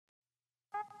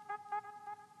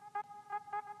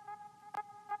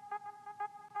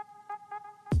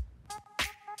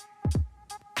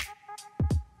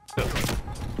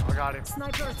Got him.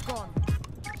 Sniper's gone.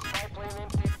 Spy plane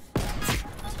empty.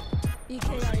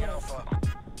 EKIA. Alpha.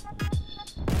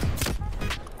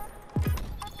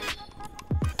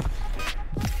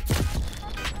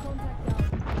 Contact down.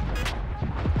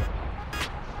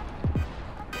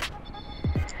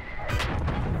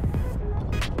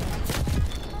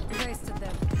 Wasted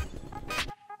them.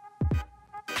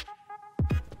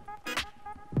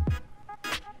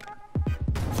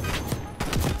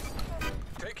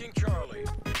 Taking Charlie.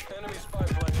 Enemy spy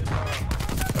plane is down.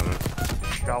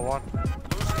 Got one.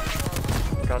 Losing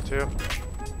Charlie. Got two.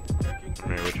 Taking I'm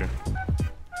here with you.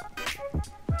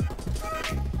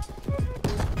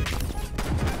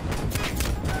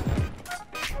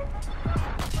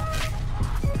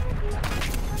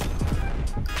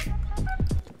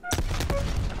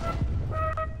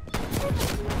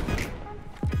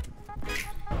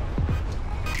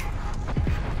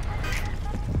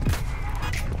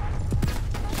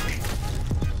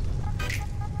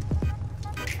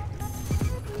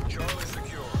 Charlie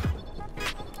secure.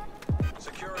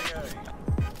 Securing A.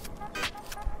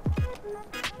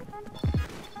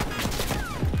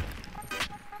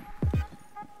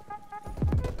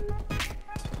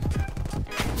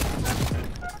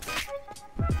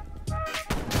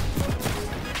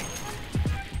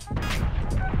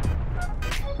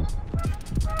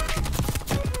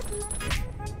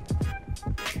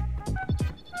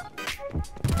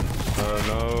 Oh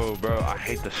no, bro, I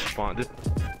hate the spawn. This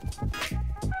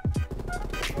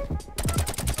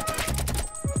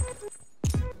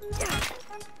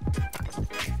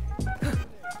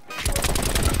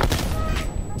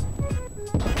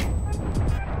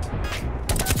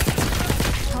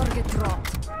Target dropped.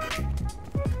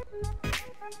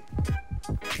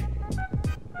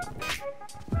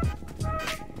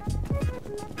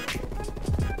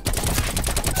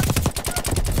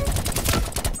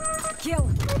 Kill.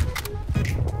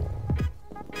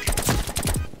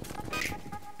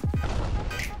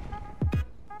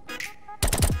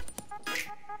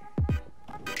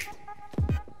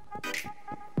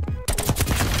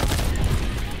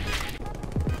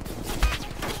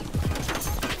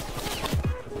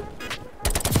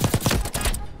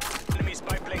 Enemy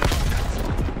spy plane contact.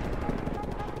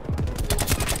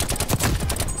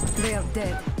 They are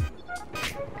dead.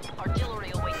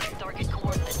 Artillery awaiting target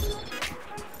coordinates.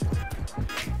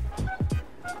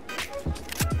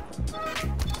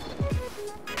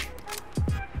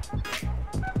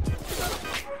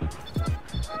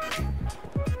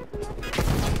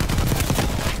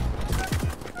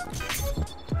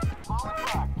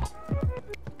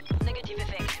 Negative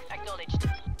effect. Acknowledged.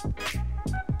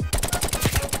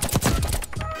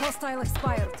 Hostile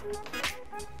expired.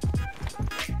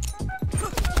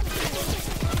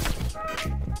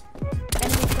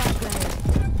 Enemy frag grenade.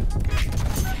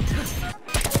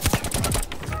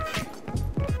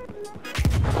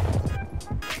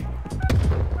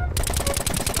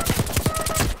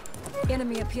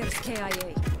 Enemy appears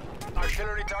KIA.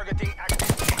 Artillery targeting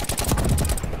active.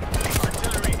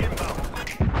 Artillery inbound.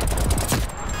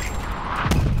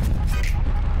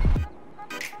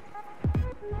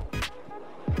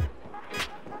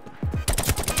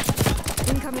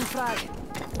 Incoming frag.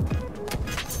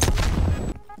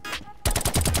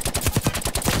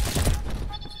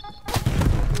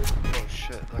 Oh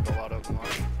shit, like a lot of them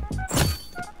are.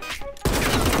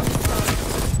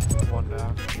 One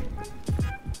down.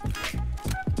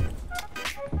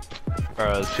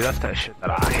 bro, see that's that shit that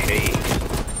I hate.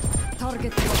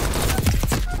 Target dropped.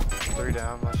 Three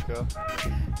down, let's go.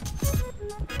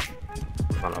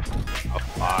 On a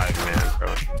 5, man, bro.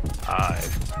 5.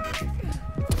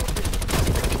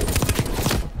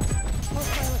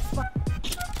 Hostile expired.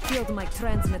 Field mic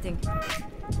transmitting.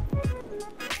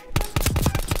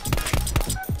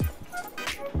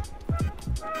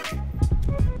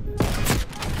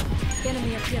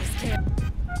 Enemy appears KIA.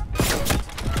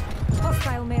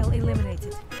 Hostile male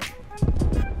eliminated.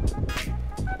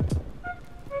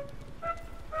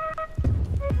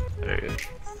 There you go.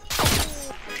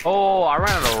 Oh, I ran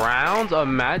out of rounds?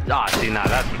 See, nah,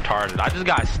 that's retarded. I just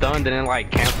got stunned and then,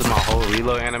 like, canceled my whole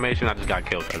reload animation. I just got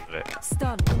killed because of it.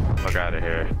 Stun. Fuck out of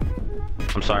here.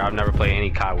 I'm sorry, I've never played any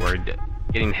COD where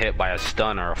getting hit by a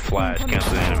stun or a flash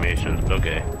cancels the animation.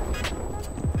 Okay.